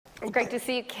Great to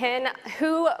see you, Ken.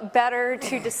 Who better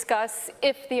to discuss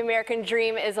if the American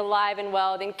dream is alive and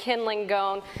well than Ken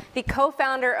Langone, the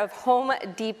co-founder of Home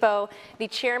Depot, the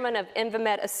chairman of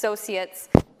Invemed Associates.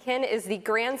 Ken is the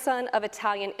grandson of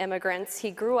Italian immigrants. He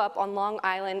grew up on Long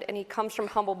Island and he comes from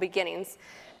humble beginnings.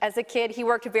 As a kid, he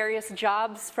worked various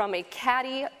jobs from a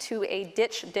caddy to a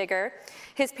ditch digger.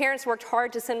 His parents worked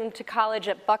hard to send him to college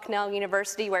at Bucknell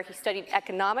University, where he studied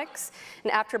economics.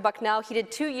 And after Bucknell, he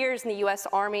did 2 years in the US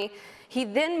Army. He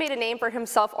then made a name for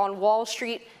himself on Wall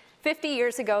Street. 50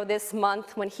 years ago this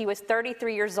month, when he was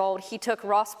 33 years old, he took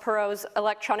Ross Perot's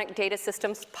electronic data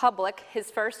systems public, his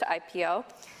first IPO.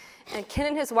 And Ken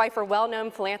and his wife are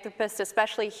well-known philanthropists,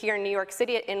 especially here in New York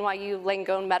City at NYU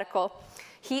Langone Medical.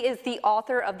 He is the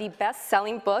author of the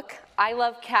best-selling book, I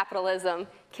Love Capitalism.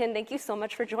 Ken, thank you so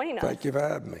much for joining us. Thank you for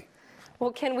having me. Well,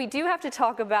 Ken, we do have to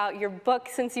talk about your book,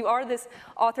 since you are this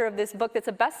author of this book that's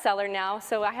a bestseller now.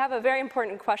 So I have a very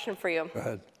important question for you. Go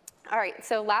ahead. All right,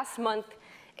 so last month,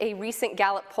 a recent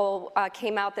Gallup poll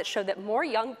came out that showed that more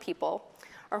young people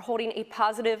are holding a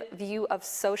positive view of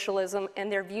socialism,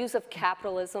 and their views of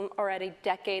capitalism are at a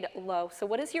decade low. So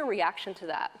what is your reaction to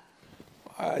that?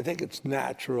 I think it's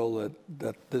natural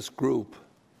that this group,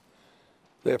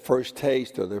 their first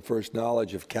taste or their first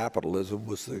knowledge of capitalism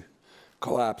was the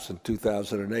collapse in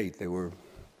 2008. They were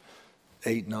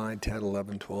 8, 9, 10,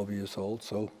 11, 12 years old.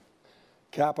 So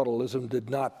capitalism did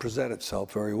not present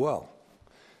itself very well.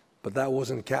 But that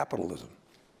wasn't capitalism.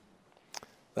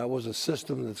 That was a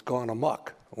system that's gone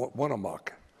amok, went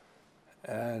amok.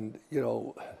 And, you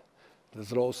know,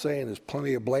 there's an old saying, there's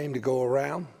plenty of blame to go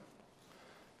around.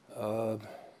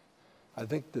 I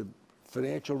think the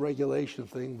financial regulation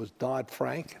thing was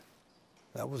Dodd-Frank.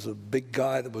 That was a big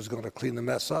guy that was going to clean the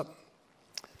mess up.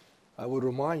 I would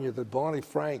remind you that Barney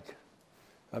Frank,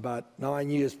 about 9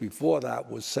 years before that,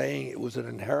 was saying it was an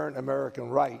inherent American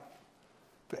right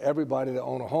for everybody to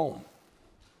own a home.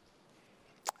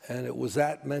 And it was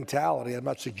that mentality, I'm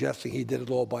not suggesting he did it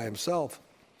all by himself,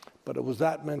 but it was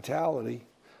that mentality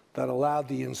that allowed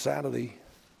the insanity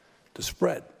to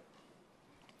spread.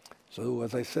 So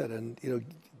as I said, and you know,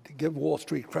 to give Wall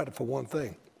Street credit for one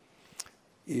thing,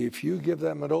 if you give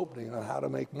them an opening on how to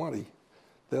make money,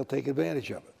 they'll take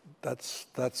advantage of it.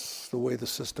 That's the way the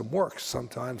system works,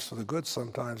 sometimes for the good,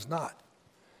 sometimes not.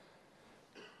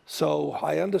 So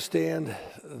I understand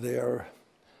their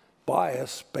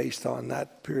bias based on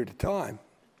that period of time,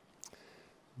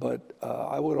 but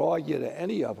I would argue to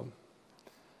any of them,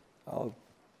 I'll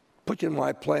put you in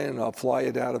my plane, I'll fly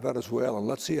you down to Venezuela, and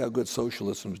let's see how good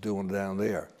socialism's doing down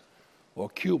there, or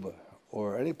Cuba,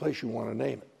 or any place you want to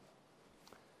name it.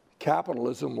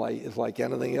 Capitalism is like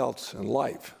anything else in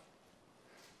life.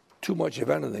 Too much of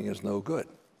anything is no good.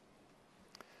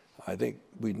 I think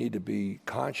we need to be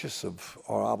conscious of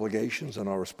our obligations and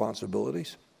our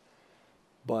responsibilities,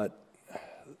 but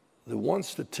the one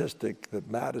statistic that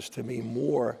matters to me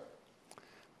more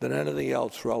than anything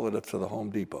else relative to the Home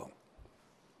Depot,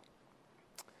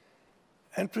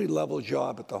 entry-level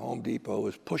job at the Home Depot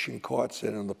is pushing carts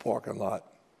in the parking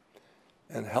lot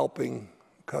and helping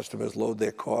customers load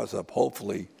their cars up,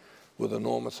 hopefully with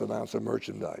enormous amounts of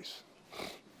merchandise.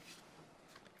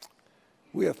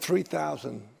 We have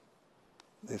 3,000.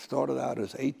 They started out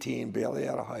as 18, barely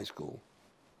out of high school,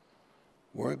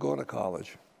 weren't going to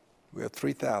college. We have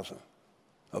 3,000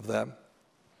 of them.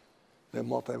 They're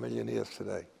multimillionaires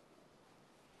today.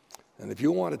 And if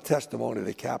you want a testimony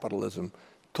to capitalism,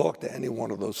 talk to any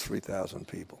one of those 3,000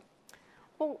 people.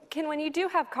 Well, Ken, when you do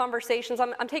have conversations,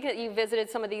 I'm taking it you visited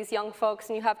some of these young folks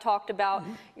and you have talked about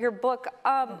your book.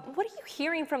 What are you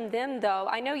hearing from them, though?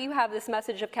 I know you have this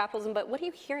message of capitalism, but what are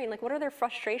you hearing? Like, what are their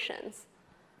frustrations?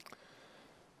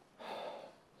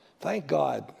 Thank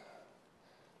God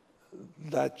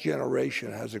that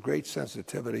generation has a great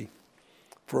sensitivity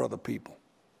for other people.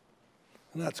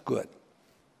 And that's good.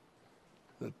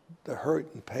 The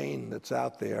hurt and pain that's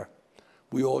out there,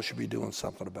 we all should be doing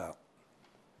something about.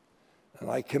 And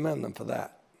I commend them for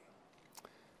that.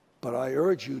 But I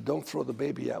urge you, don't throw the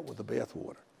baby out with the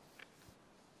bathwater.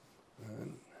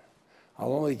 And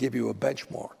I'll only give you a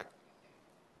benchmark.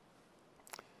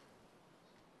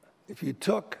 If you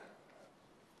took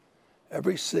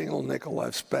every single nickel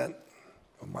I've spent,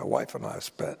 or my wife and I have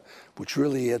spent, which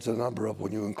really adds a number of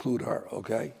when you include her,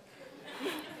 okay?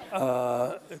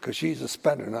 Because she's a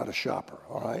spender, not a shopper,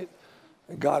 all right?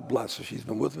 And God bless her. She's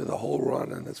been with me the whole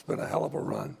run, and it's been a hell of a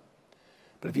run.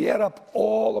 But if you add up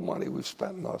all the money we've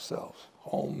spent on ourselves,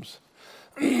 homes,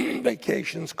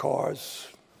 vacations, cars,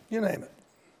 you name it,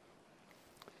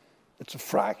 it's a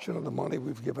fraction of the money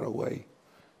we've given away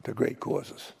to great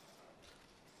causes.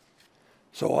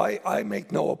 So I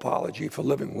make no apology for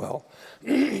living well.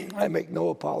 I make no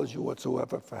apology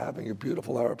whatsoever for having a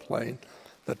beautiful airplane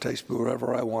that takes me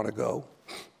wherever I want to go,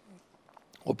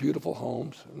 or beautiful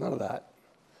homes, none of that.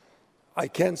 I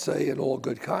can say in all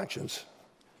good conscience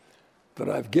that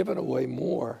I've given away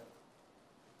more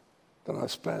than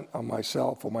I've spent on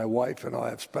myself or my wife and I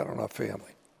have spent on our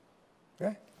family.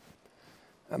 Okay?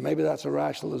 And maybe that's a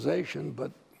rationalization,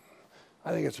 but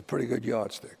I think it's a pretty good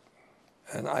yardstick.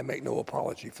 And I make no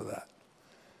apology for that.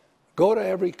 Go to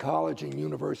every college and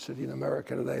university in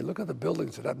America today. Look at the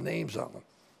buildings that have names on them.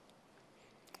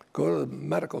 Go to the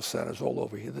medical centers all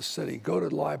over here, the city. Go to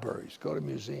libraries. Go to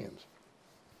museums.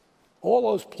 All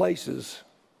those places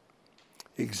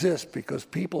exist because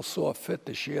people saw fit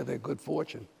to share their good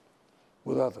fortune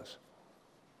with others.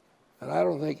 And I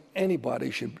don't think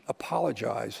anybody should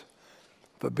apologize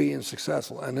for being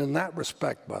successful. And in that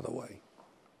respect, by the way,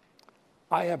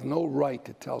 I have no right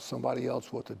to tell somebody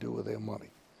else what to do with their money.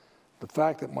 The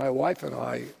fact that my wife and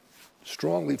I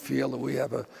strongly feel that we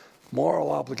have a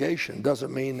moral obligation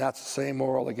doesn't mean that's the same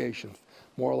moral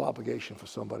obligation for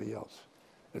somebody else.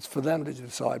 It's for them to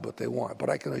decide what they want. But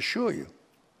I can assure you,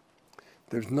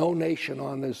 there's no nation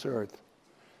on this earth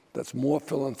that's more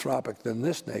philanthropic than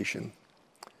this nation.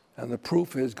 And the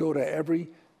proof is, go to every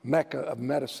mecca of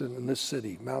medicine in this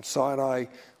city, Mount Sinai,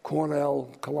 Cornell,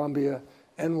 Columbia,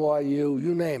 NYU,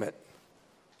 you name it,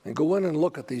 and go in and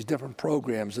look at these different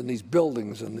programs and these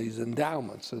buildings and these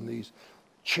endowments and these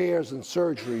chairs in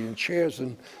surgery and chairs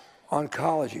in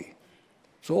oncology.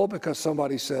 It's all because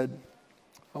somebody said,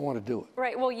 I want to do it.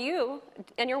 Right. Well, you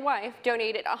and your wife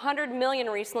donated $100 million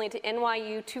recently to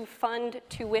NYU to fund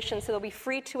tuition, so there'll be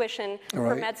free tuition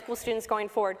for med school students going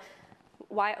forward.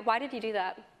 Why did you do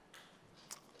that?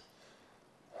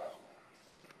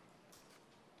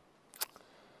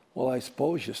 Well, I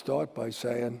suppose you start by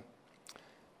saying,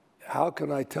 how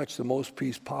can I touch the most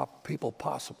people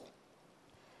possible?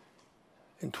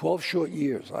 In 12 short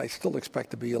years, I still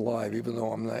expect to be alive, even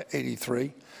though I'm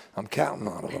 83. I'm counting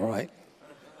on it, all right?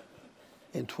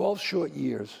 In 12 short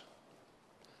years,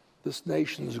 this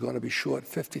nation is going to be short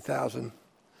 50,000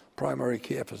 primary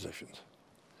care physicians,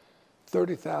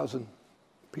 30,000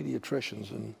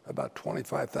 pediatricians, and about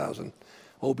 25,000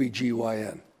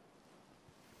 OBGYN.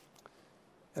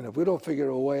 And if we don't figure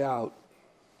a way out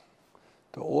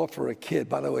to offer a kid,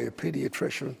 by the way, a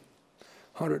pediatrician,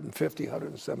 $150,000,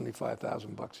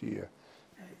 $175,000 a year.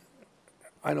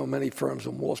 I know many firms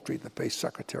on Wall Street that pay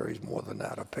secretaries more than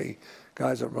that, or pay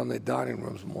guys that run their dining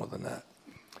rooms more than that.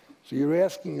 So you're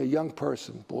asking a young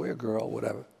person, boy or girl,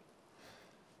 whatever,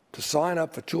 to sign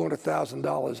up for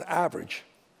 $200,000 average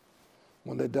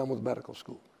when they're done with medical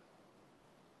school.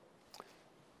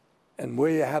 And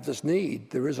where you have this need,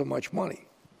 there isn't much money.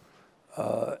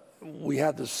 We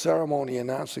had this ceremony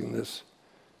announcing this,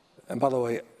 and by the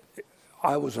way,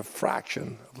 I was a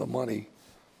fraction of the money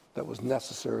that was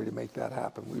necessary to make that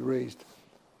happen. We raised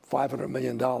 $500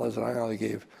 million, and I only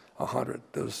gave 100.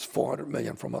 There was $400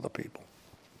 million from other people.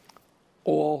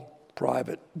 All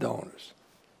private donors,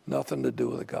 nothing to do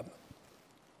with the government.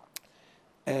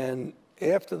 And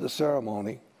after the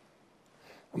ceremony,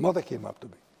 my mother came up to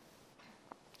me.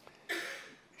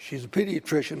 She's a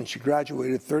pediatrician, and she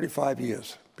graduated 35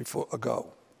 years ago.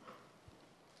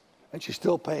 And she's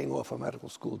still paying off her medical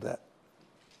school debt.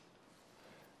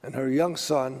 And her young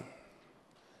son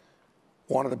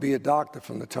wanted to be a doctor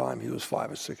from the time he was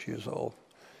 5 or 6 years old.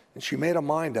 And she made her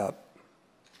mind up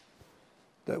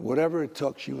that whatever it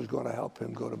took, she was going to help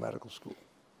him go to medical school.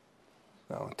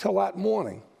 Now, until that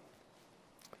morning,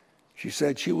 she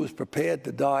said she was prepared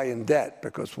to die in debt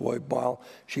because while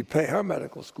she'd pay her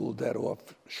medical school debt off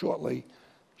shortly,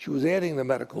 she was adding the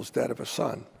medical debt of her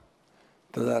son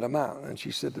to that amount. And she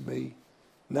said to me,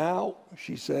 now,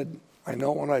 she said, I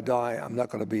know when I die, I'm not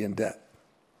going to be in debt.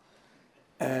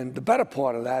 And the better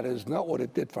part of that is not what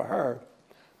it did for her,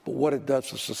 but what it does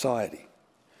for society.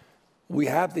 We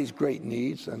have these great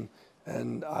needs,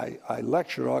 and I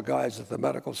lecture our guys at the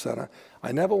medical center.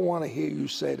 I never want to hear you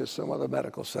say to some other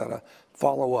medical center,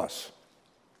 follow us.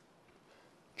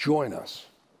 Join us.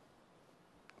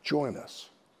 Join us.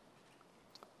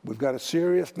 We've got a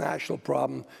serious national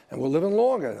problem, and we're living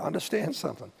longer. Understand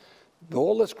something.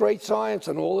 All this great science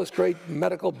and all this great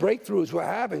medical breakthroughs we're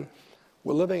having,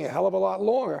 we're living a hell of a lot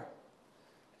longer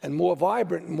and more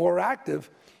vibrant and more active.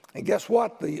 And guess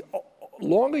what? The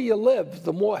longer you live,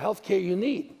 the more health care you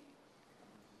need.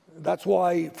 That's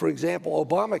why, for example,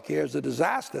 Obamacare is a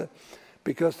disaster,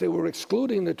 because they were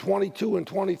excluding the 22 and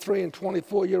 23 and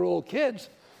 24-year-old kids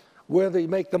where they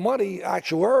make the money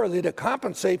actuarially to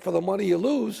compensate for the money you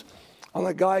lose on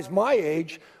the guys my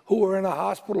age who are in a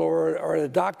hospital or at a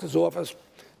doctor's office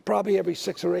probably every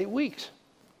 6 or 8 weeks.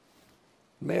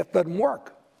 Math doesn't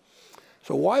work.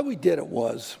 So why we did it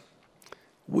was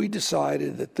we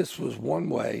decided that this was one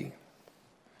way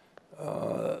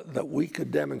that we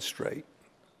could demonstrate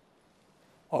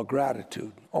our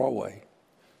gratitude, our way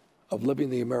of living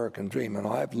the American dream. And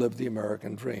I've lived the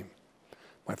American dream.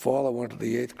 My father went to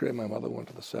the 8th grade. My mother went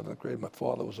to the 7th grade. My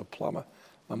father was a plumber.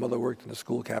 My mother worked in the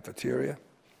school cafeteria.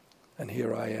 And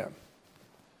here I am.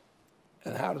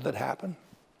 And how did that happen?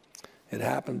 It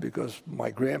happened because my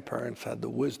grandparents had the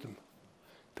wisdom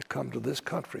to come to this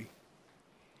country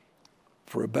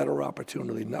for a better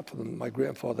opportunity. Not for them. My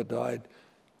grandfather died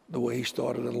the way he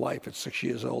started in life. At 6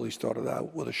 years old, he started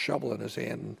out with a shovel in his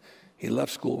hand. And he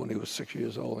left school when he was 6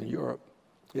 years old in Europe,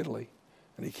 Italy.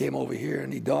 And he came over here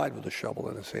and he died with a shovel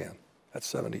in his hand at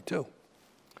 72.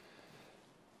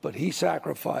 But he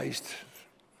sacrificed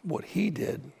what he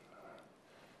did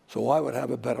so I would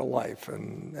have a better life.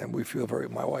 And we feel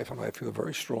my wife and I feel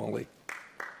very strongly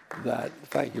that,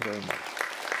 thank you very much.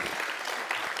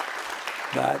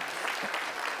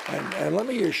 And let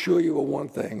me assure you of one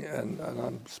thing, and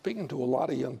I'm speaking to a lot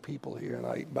of young people here,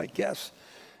 and my guess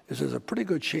is there's a pretty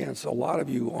good chance a lot of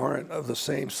you aren't of the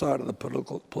same side of the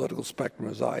political spectrum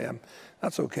as I am.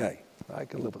 That's okay. I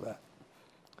can live with that.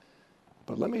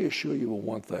 But let me assure you of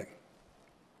one thing.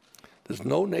 There's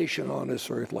no nation on this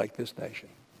earth like this nation.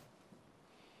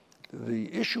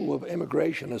 The issue of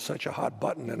immigration is such a hot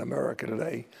button in America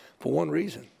today for one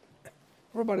reason.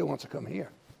 Everybody wants to come here.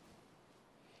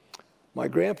 My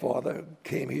grandfather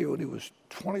came here when he was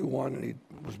 21, and he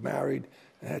was married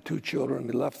and had 2 children.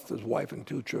 He left his wife and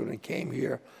 2 children and came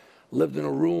here, lived in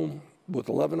a room with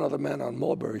 11 other men on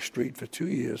Mulberry Street for 2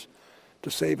 years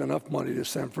to save enough money to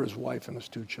send for his wife and his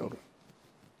 2 children.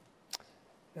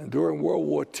 And during World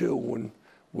War II, when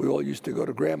we all used to go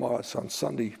to Grandma's on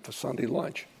Sunday for Sunday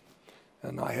lunch,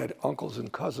 and I had uncles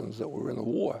and cousins that were in the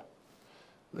war,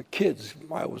 the kids,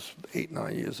 I was 8,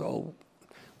 9 years old,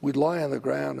 we'd lie on the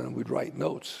ground and we'd write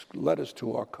notes, letters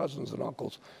to our cousins and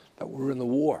uncles that were in the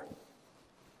war.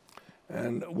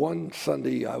 And one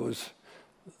Sunday,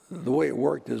 the way it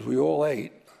worked is we all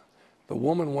ate. The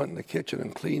woman went in the kitchen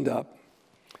and cleaned up.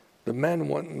 The men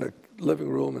went in the living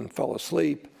room and fell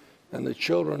asleep. And the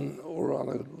children were on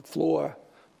the floor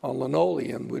on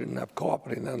linoleum. We didn't have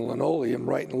carpeting then, linoleum,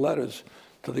 writing letters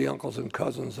to the uncles and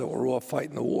cousins that were all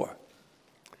fighting the war.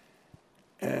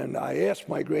 And I asked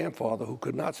my grandfather, who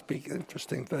could not speak,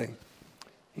 interesting thing,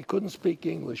 he couldn't speak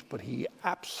English, but he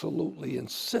absolutely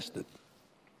insisted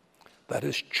that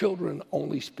his children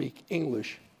only speak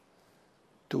English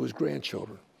to his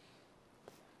grandchildren.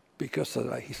 Because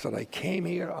he said, I came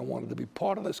here, I wanted to be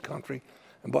part of this country.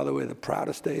 And by the way, the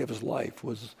proudest day of his life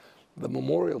was the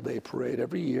Memorial Day parade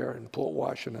every year in Port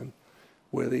Washington,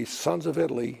 where the Sons of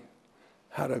Italy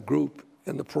had a group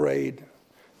in the parade,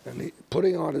 and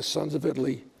putting on his Sons of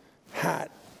Italy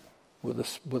hat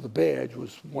with a badge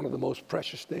was one of the most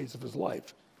precious days of his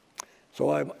life. So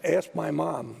I asked my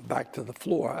mom back to the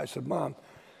floor, I said, Mom,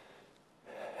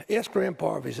 ask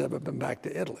Grandpa if he's ever been back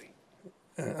to Italy.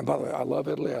 And by the way, I love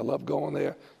Italy, I love going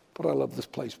there, but I love this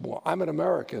place more. I'm an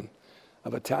American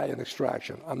of Italian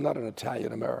extraction. I'm not an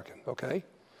Italian American, okay?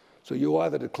 So you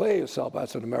either declare yourself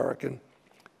as an American,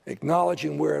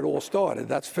 acknowledging where it all started,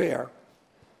 that's fair,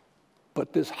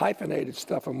 but this hyphenated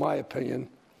stuff, in my opinion,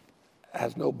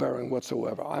 has no bearing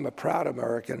whatsoever. I'm a proud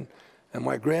American, and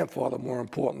my grandfather, more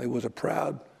importantly, was a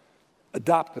proud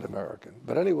adopted American.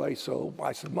 But anyway, so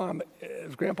I said, Mom,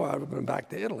 has Grandpa ever been back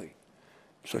to Italy?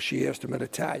 So she asked him in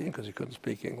Italian, because he couldn't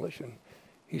speak English, and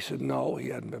he said, no, he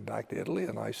hadn't been back to Italy.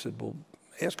 And I said, well,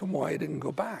 ask him why he didn't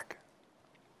go back.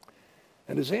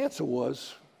 And his answer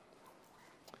was,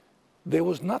 there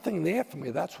was nothing there for me.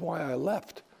 That's why I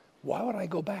left. Why would I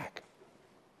go back?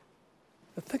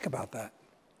 Now think about that.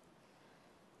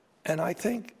 And I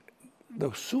think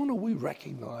the sooner we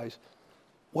recognize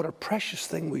what a precious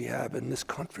thing we have in this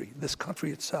country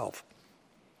itself,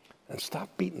 and stop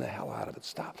beating the hell out of it.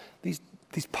 Stop. These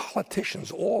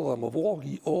politicians, all of them, of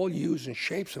all hues and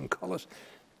shapes and colors,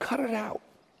 cut it out.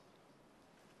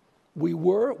 We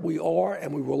were, we are,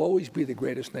 and we will always be the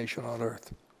greatest nation on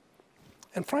earth.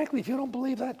 And frankly, if you don't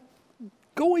believe that,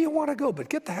 go where you want to go, but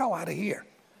get the hell out of here.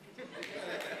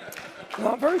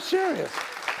 No, I'm very serious.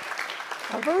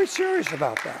 I'm very serious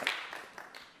about that.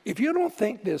 If you don't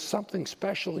think there's something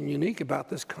special and unique about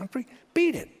this country,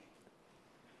 beat it.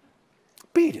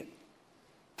 Beat it.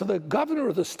 For the governor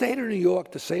of the state of New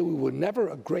York to say we were never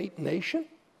a great nation,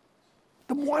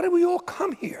 then why did we all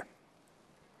come here?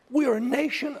 We are a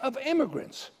nation of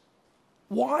immigrants.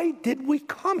 Why did we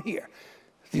come here?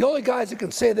 The only guys that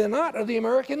can say they're not are the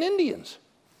American Indians.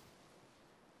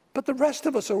 But the rest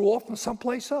of us are all from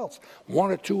someplace else,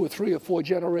 1 or 2 or 3 or 4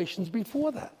 generations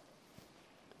before that.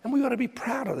 And we ought to be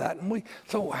proud of that. And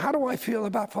so how do I feel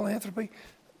about philanthropy?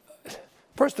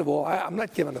 First of all, I'm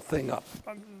not giving a thing up.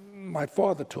 My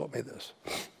father taught me this,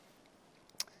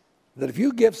 that if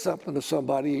you give something to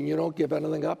somebody and you don't give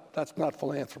anything up, that's not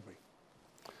philanthropy.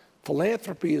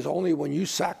 Philanthropy is only when you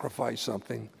sacrifice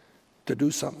something to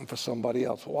do something for somebody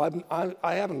else. Well,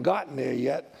 I haven't gotten there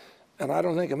yet, and I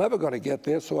don't think I'm ever going to get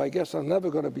there, so I guess I'm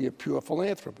never going to be a pure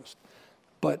philanthropist.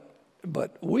 But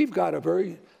we've got a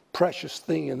very precious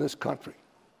thing in this country.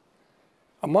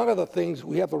 Among other things,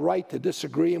 we have the right to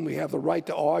disagree, and we have the right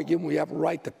to argue, and we have the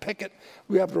right to picket.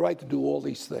 We have the right to do all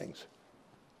these things.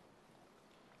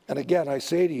 And again, I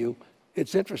say to you,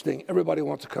 it's interesting, everybody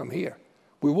wants to come here.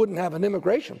 We wouldn't have an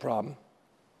immigration problem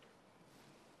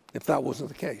if that wasn't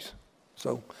the case.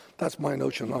 So that's my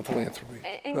notion on philanthropy.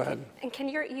 Go ahead.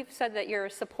 And you've said that you're a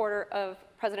supporter of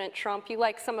President Trump. You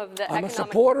like some of the I'm a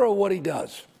supporter of what he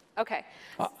does. Okay.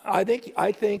 I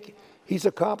think he's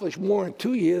accomplished more in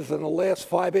 2 years than the last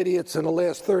 5 idiots in the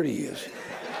last 30 years.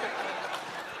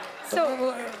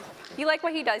 So you like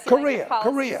what he does? You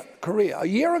Korea. A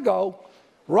year ago,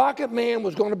 Rocket Man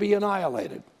was going to be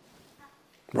annihilated.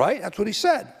 Right? That's what he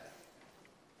said.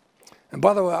 And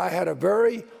by the way, I had a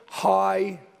very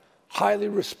highly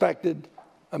respected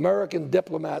American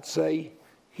diplomat say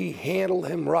he handled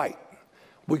him right.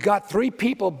 We got 3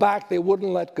 people back they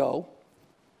wouldn't let go.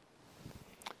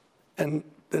 And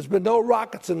there's been no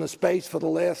rockets in the space for the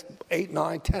last 8,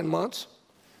 9, 10 months.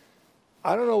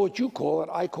 I don't know what you call it.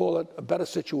 I call it a better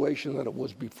situation than it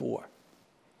was before.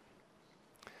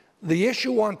 The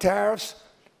issue on tariffs,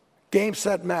 game,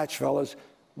 set, match, fellas.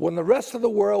 When the rest of the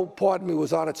world, pardon me,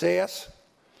 was on its ass,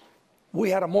 we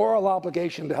had a moral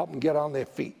obligation to help them get on their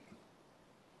feet.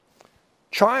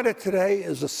 China today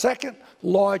is the 2nd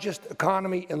largest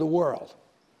economy in the world.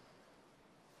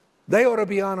 They ought to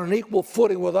be on an equal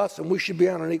footing with us, and we should be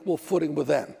on an equal footing with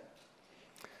them.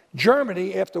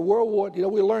 Germany, after World War,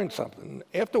 we learned something.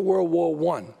 After World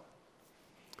War I,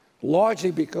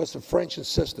 largely because of French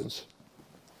insistence,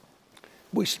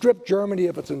 we stripped Germany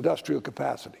of its industrial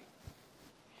capacity,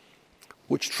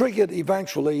 which triggered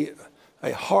eventually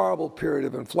a horrible period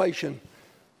of inflation,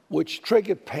 which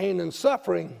triggered pain and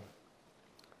suffering,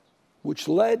 which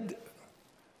led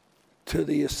to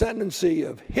the ascendancy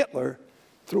of Hitler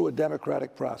through a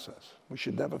democratic process. We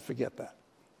should never forget that.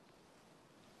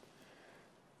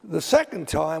 The second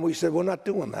time, we said, we're not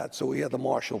doing that, so we had the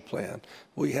Marshall Plan.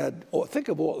 We had, think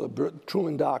of all the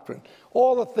Truman Doctrine,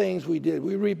 all the things we did.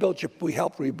 We rebuilt, we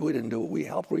helped rebuild, we didn't do it. We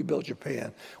helped rebuild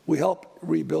Japan. We helped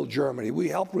rebuild Germany. We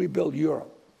helped rebuild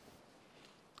Europe.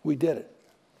 We did it,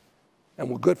 and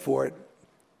we're good for it.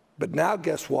 But now,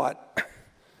 guess what?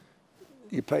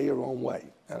 You pay your own way.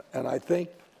 And I think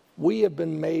we have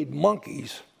been made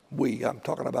monkeys, I'm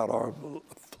talking about our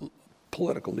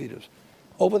political leaders,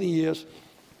 over the years.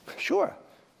 Sure,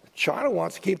 China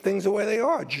wants to keep things the way they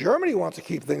are. Germany wants to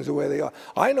keep things the way they are.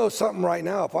 I know something right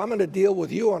now. If I'm in a deal with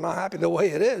you and I'm not happy the way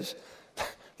it is,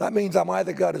 that means I'm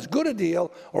either got as good a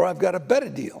deal or I've got a better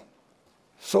deal.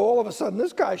 So all of a sudden,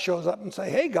 this guy shows up and say,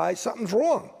 hey, guys, something's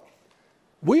wrong.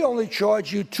 We only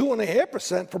charge you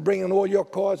 2.5% for bringing all your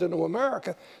cars into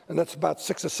America, and that's about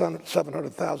 600,000 or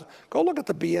 700,000. Go look at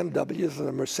the BMWs and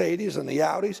the Mercedes and the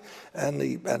Audis and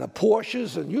the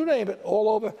Porsches and you name it, all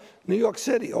over New York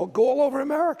City, or go all over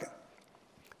America.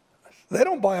 They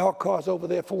don't buy our cars over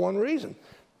there for one reason.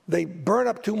 They burn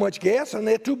up too much gas and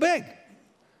they're too big.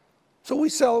 So we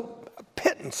sell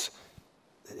pittance.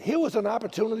 Here was an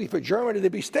opportunity for Germany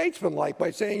to be statesmanlike by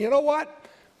saying, you know what?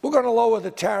 We're going to lower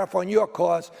the tariff on your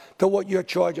cars to what you're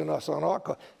charging us on our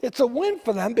cars. It's a win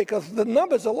for them because the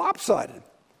numbers are lopsided.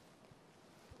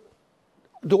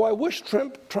 Do I wish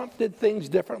Trump did things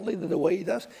differently than the way he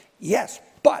does? Yes,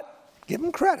 but give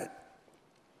him credit.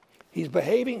 He's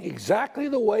behaving exactly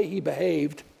the way he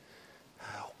behaved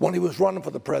when he was running for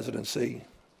the presidency.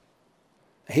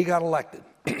 He got elected.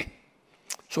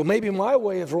 So maybe my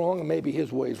way is wrong and maybe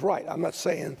his way is right. I'm not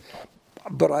saying,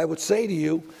 but I would say to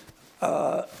you,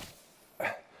 I'd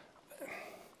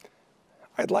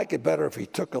like it better if he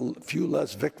took a few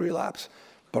less victory laps,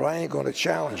 but I ain't going to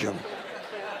challenge him.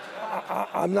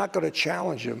 I'm not going to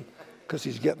challenge him because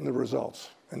he's getting the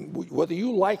results. And whether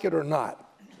you like it or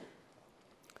not,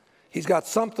 he's got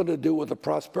something to do with the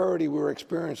prosperity we're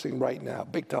experiencing right now,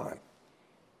 big time.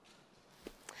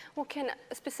 Well, Ken,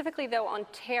 specifically though on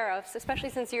tariffs, especially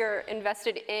since you're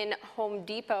invested in Home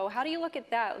Depot, how do you look at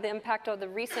that, the impact of the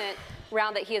recent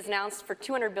round that he has announced for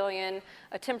 $200 billion,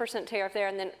 a 10% tariff there,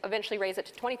 and then eventually raise it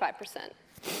to 25%?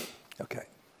 Okay.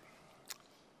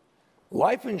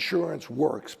 Life insurance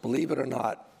works, believe it or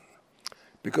not,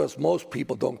 because most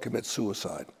people don't commit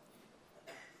suicide.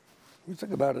 You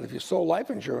think about it, if you sold life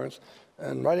insurance,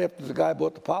 and right after the guy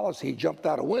bought the policy, he jumped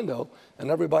out a window,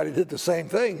 and everybody did the same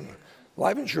thing.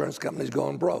 Life insurance companies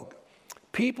going broke.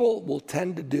 People will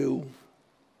tend to do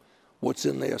what's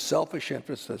in their selfish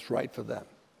interest that's right for them.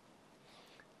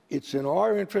 It's in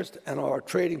our interest and our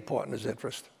trading partners'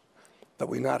 interest that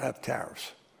we not have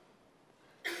tariffs.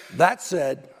 That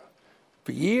said,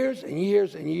 for years and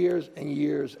years and years and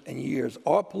years and years,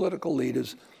 our political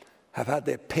leaders have had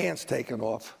their pants taken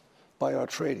off by our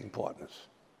trading partners.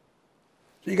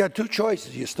 So you got two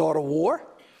choices. You start a war.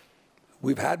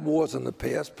 We've had wars in the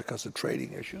past because of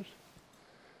trading issues.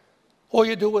 Or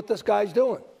you do what this guy's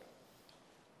doing.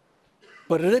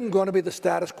 But it isn't going to be the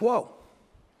status quo.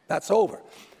 That's over.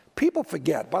 People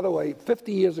forget. By the way,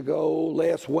 50 years ago,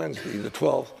 last Wednesday, the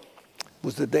 12th,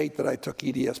 was the date that I took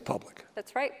EDS public.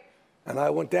 That's right. And I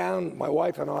went down, my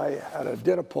wife and I had a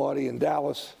dinner party in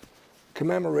Dallas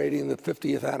commemorating the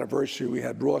 50th anniversary. We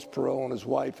had Ross Perot and his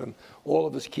wife and all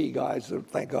of his key guys.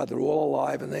 Thank God they're all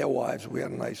alive and their wives. We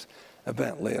had a nice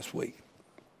event last week.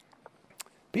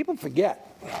 People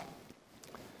forget.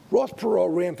 Ross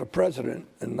Perot ran for president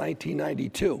in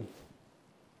 1992.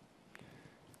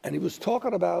 And he was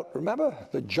talking about, remember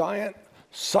the giant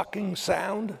sucking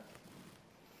sound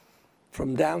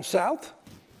from down south?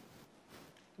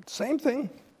 Same thing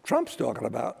Trump's talking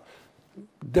about.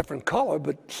 Different color,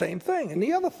 but same thing. And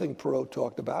the other thing Perot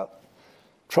talked about,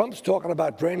 Trump's talking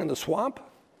about draining the swamp,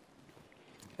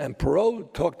 and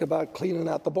Perot talked about cleaning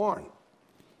out the barn.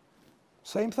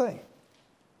 Same thing.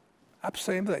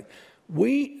 Same thing.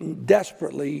 We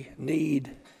desperately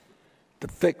need to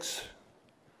fix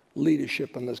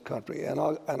leadership in this country. And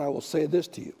I will say this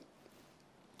to you.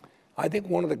 I think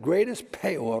one of the greatest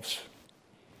payoffs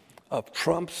of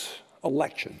Trump's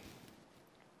election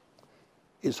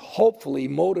is hopefully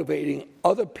motivating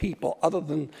other people other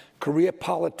than career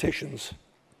politicians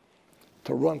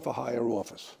to run for higher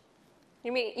office.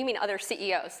 You mean other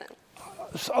CEOs then?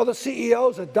 Other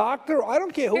CEOs, a doctor, I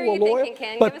don't care who, a lawyer,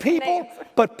 Ken?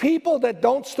 but people that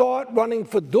don't start running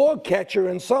for dog catcher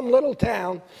in some little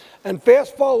town, and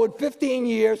fast forward 15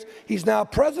 years, he's now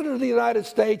president of the United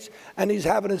States, and he's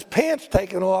having his pants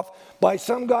taken off by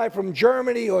some guy from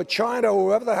Germany or China or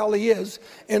wherever the hell he is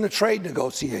in a trade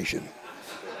negotiation.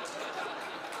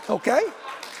 Okay?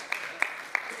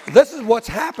 This is what's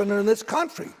happening in this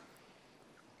country.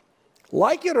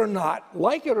 Like it or not,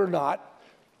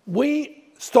 we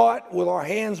start with our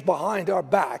hands behind our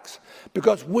backs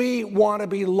because we want to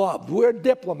be loved. We're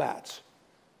diplomats.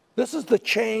 This is the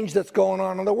change that's going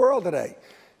on in the world today.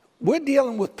 We're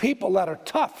dealing with people that are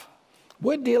tough.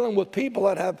 We're dealing with people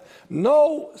that have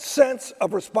no sense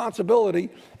of responsibility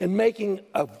in making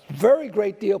a very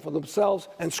great deal for themselves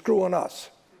and screwing us.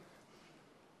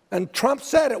 And Trump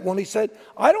said it when he said,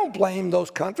 I don't blame those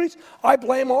countries. I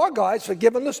blame our guys for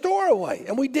giving the store away.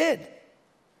 And we did.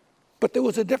 But there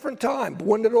was a different time.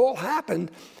 When it all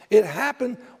happened, it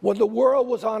happened when the world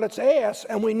was on its ass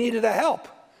and we needed a help.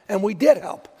 And we did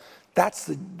help. That's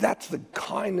the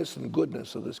kindness and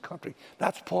goodness of this country.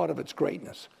 That's part of its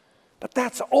greatness. But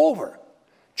that's over.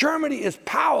 Germany is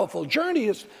powerful.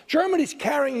 Germany's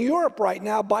carrying Europe right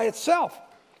now by itself,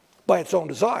 by its own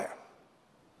desire.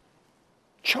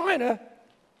 China,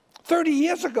 30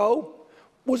 years ago,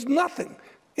 was nothing.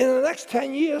 In the next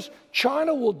 10 years,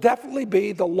 China will definitely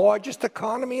be the largest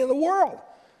economy in the world.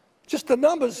 Just the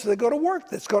numbers, they go to work.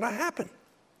 That's going to happen.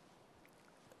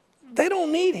 They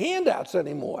don't need handouts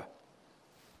anymore.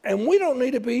 And we don't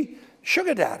need to be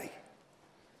sugar daddy.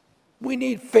 We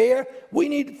need fair. We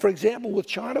need, for example, with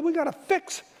China, we got to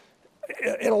fix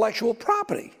intellectual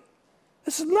property.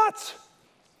 This is nuts.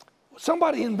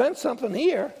 Somebody invents something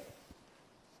here,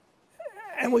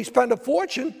 and we spend a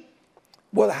fortune,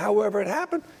 well, however it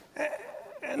happened,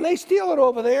 and they steal it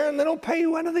over there, and they don't pay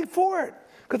you anything for it,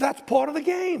 because that's part of the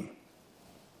game.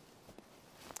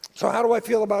 So how do I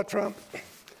feel about Trump?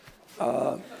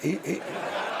 He's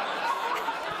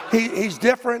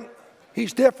different.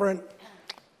 He's different.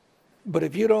 But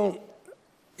if you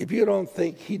don't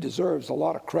think he deserves a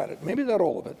lot of credit, maybe not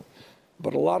all of it,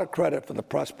 but a lot of credit for the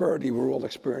prosperity we're all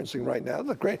experiencing right now.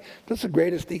 This is the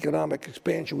greatest economic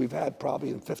expansion we've had probably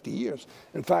in 50 years.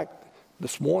 In fact,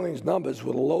 this morning's numbers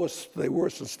were the lowest they were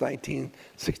since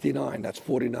 1969. That's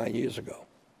 49 years ago.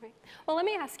 Right. Well, Well, let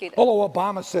me ask you this. Although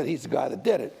Obama said he's the guy that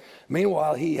did it.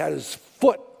 Meanwhile, he had his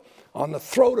foot on the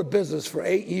throat of business for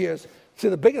 8 years. See,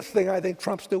 the biggest thing I think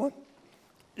Trump's doing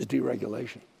is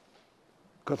deregulation.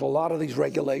 Because a lot of these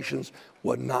regulations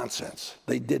were nonsense.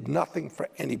 They did nothing for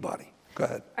anybody. Go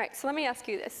ahead. All right, so let me ask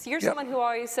you this. You're someone who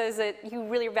always says that you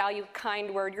really value kind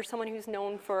word. You're someone who's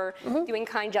known for doing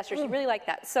kind gestures. You really like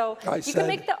that. So you can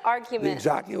make the argument.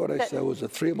 Exactly what I said was the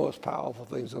three most powerful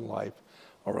things in life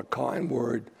are a kind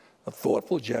word, a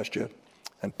thoughtful gesture,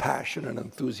 and passion and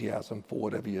enthusiasm for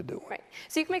whatever you're doing. Right.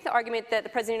 So you can make the argument that the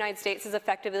President of the United States is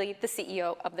effectively the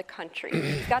CEO of the country.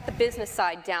 He's got the business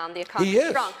side down, the economy is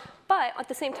strong. But at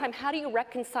the same time, how do you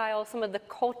reconcile some of the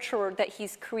culture that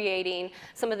he's creating,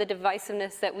 some of the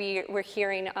divisiveness that we're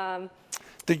hearing?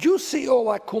 Did you see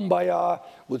all that kumbaya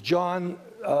with John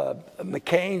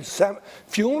McCain's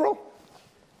funeral?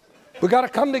 We got to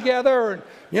come together, and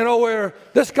you know, where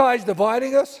this guy's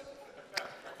dividing us.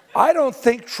 I don't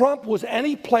think Trump was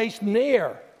any place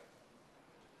near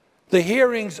the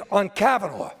hearings on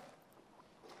Kavanaugh.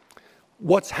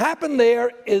 What's happened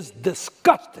there is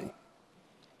disgusting.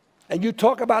 And you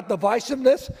talk about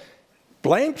divisiveness,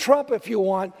 blame Trump if you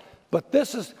want, but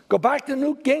go back to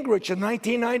Newt Gingrich in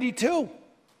 1992.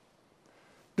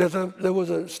 There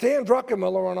was Stan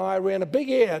Druckenmiller and I ran a big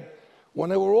ad when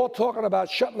they were all talking about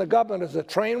shutting the government as a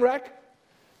train wreck.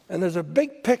 And there's a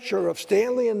big picture of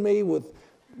Stanley and me with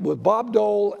Bob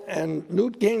Dole and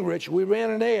Newt Gingrich. We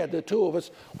ran an ad, the two of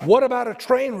us. What about a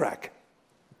train wreck?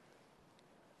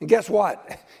 And guess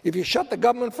what? If you shut the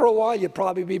government for a while, you'd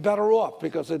probably be better off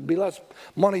because there'd be less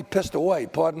money pissed away,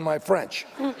 pardon my French.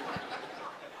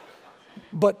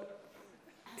 But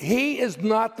he is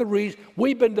not the reason.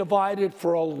 We've been divided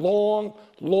for a long,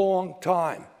 long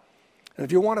time. And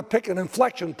if you want to pick an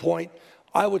inflection point,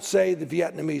 I would say the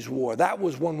Vietnamese War. That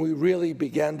was when we really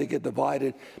began to get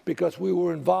divided because we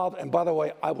were involved. And by the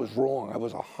way, I was wrong. I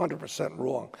was 100%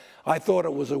 wrong. I thought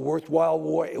it was a worthwhile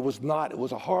war. It was not. It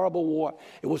was a horrible war.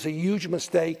 It was a huge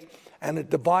mistake, and it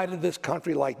divided this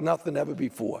country like nothing ever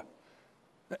before.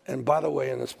 And by the way,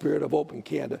 in the spirit of open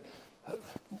candor,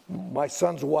 my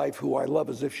son's wife, who I love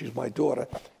as if she's my daughter,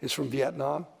 is from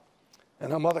Vietnam.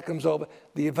 And her mother comes over.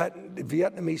 The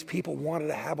Vietnamese people wanted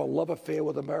to have a love affair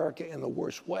with America in the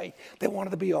worst way. They wanted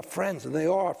to be our friends, and they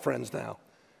are our friends now.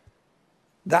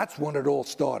 That's when it all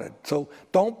started. So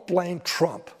don't blame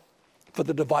Trump for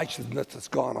the divisiveness that's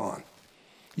gone on.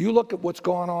 You look at what's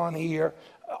going on here.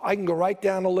 I can go right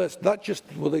down the list, not just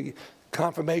with the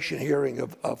confirmation hearing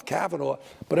of Kavanaugh,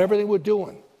 but everything we're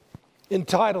doing.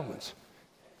 Entitlements.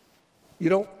 You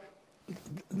don't,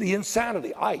 the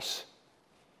insanity, ICE.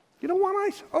 You don't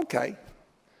want ICE? Okay.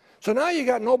 So now you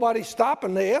got nobody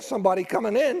stopping there, somebody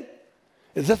coming in.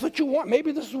 Is this what you want?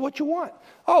 Maybe this is what you want.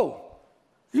 Oh,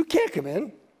 you can't come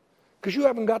in because you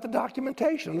haven't got the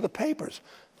documentation or the papers.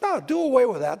 No, do away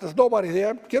with that. There's nobody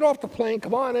there. Get off the plane,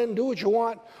 come on in, do what you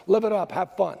want, live it up,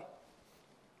 have fun.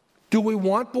 Do we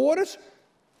want borders?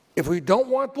 If we don't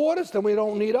want borders, then we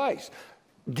don't need ICE.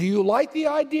 Do you like the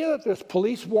idea that there's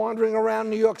police wandering around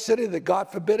New York City that, God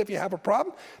forbid, if you have a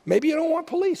problem? Maybe you don't want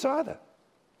police either.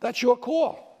 That's your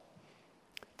call.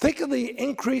 Think of the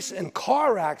increase in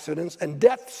car accidents and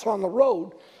deaths on the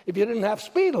road if you didn't have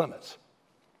speed limits.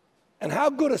 And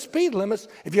how good are speed limits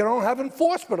if you don't have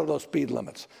enforcement of those speed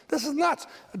limits? This is nuts.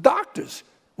 Doctors.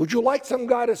 Would you like some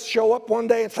guy to show up one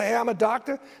day and say, hey, I'm a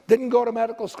doctor, didn't go to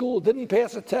medical school, didn't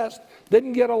pass a test,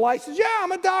 didn't get a license? Yeah,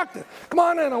 I'm a doctor. Come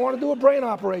on in, I want to do a brain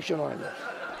operation on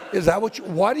you. Is that what you,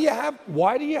 why do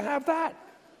you have that?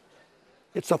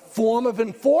 It's a form of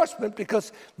enforcement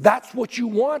because that's what you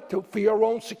want for your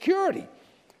own security.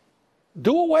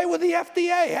 Do away with the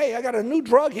FDA. Hey, I got a new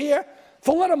drug here,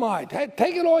 thalidomide. Hey,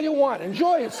 take it all you want,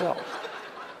 enjoy yourself.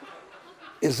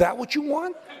 Is that what you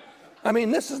want? I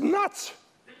mean, this is nuts.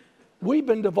 We've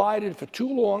been divided for too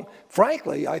long.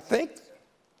 Frankly, I think,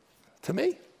 to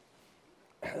me,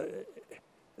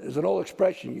 there's an old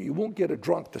expression, you won't get a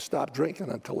drunk to stop drinking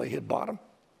until they hit bottom.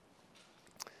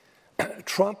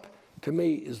 Trump, to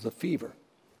me, is the fever.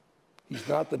 He's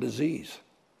not the disease.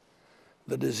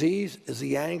 The disease is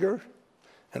the anger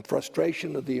and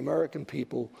frustration of the American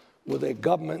people with their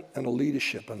government and the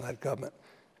leadership in that government.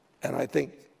 And I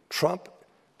think Trump,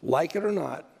 like it or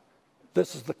not,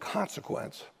 this is the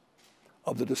consequence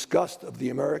of the disgust of the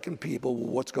American people with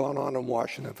what's gone on in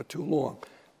Washington for too long.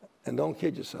 And don't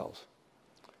kid yourselves.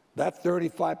 That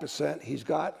 35% he's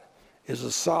got is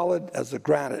as solid as the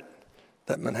granite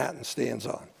that Manhattan stands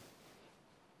on.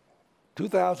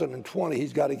 2020,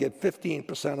 he's got to get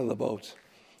 15% of the votes,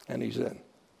 and he's in.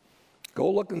 Go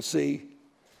look and see.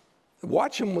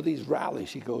 Watch him with these rallies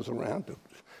he goes around to.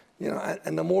 You know,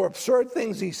 and the more absurd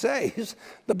things he says,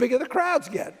 the bigger the crowds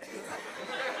get.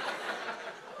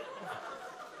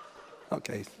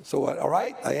 Okay, so what, all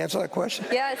right? I answer that question?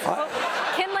 Yes. Well,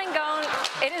 Ken Langone,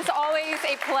 it is always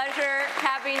a pleasure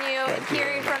having you and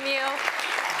hearing from you.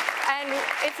 And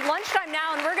it's lunchtime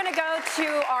now, and we're going to go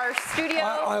to our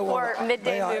studio for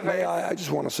Midday Movers. I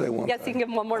just want to say one thing. Yes, you can give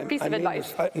one more piece of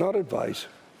advice. Not advice.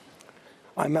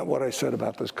 I meant what I said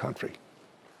about this country.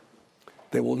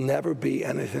 There will never be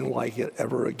anything like it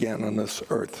ever again on this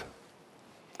earth.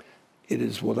 It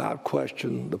is without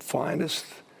question the finest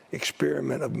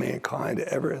experiment of mankind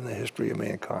ever in the history of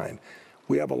mankind.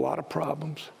 We have a lot of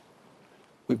problems.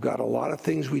 We've got a lot of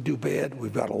things we do bad.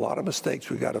 We've got a lot of mistakes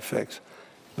we've got to fix.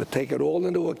 But take it all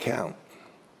into account.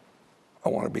 I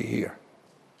want to be here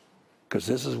because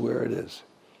this is where it is.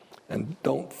 And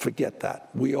don't forget that.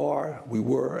 We are, we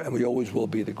were, and we always will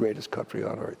be the greatest country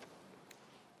on earth.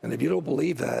 And if you don't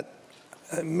believe that,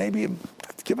 maybe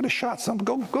give it a shot.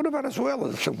 Go to Venezuela.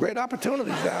 There's some great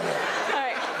opportunities down there. All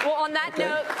right. Well, on that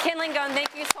note, Ken Langone,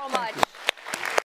 thank you so much.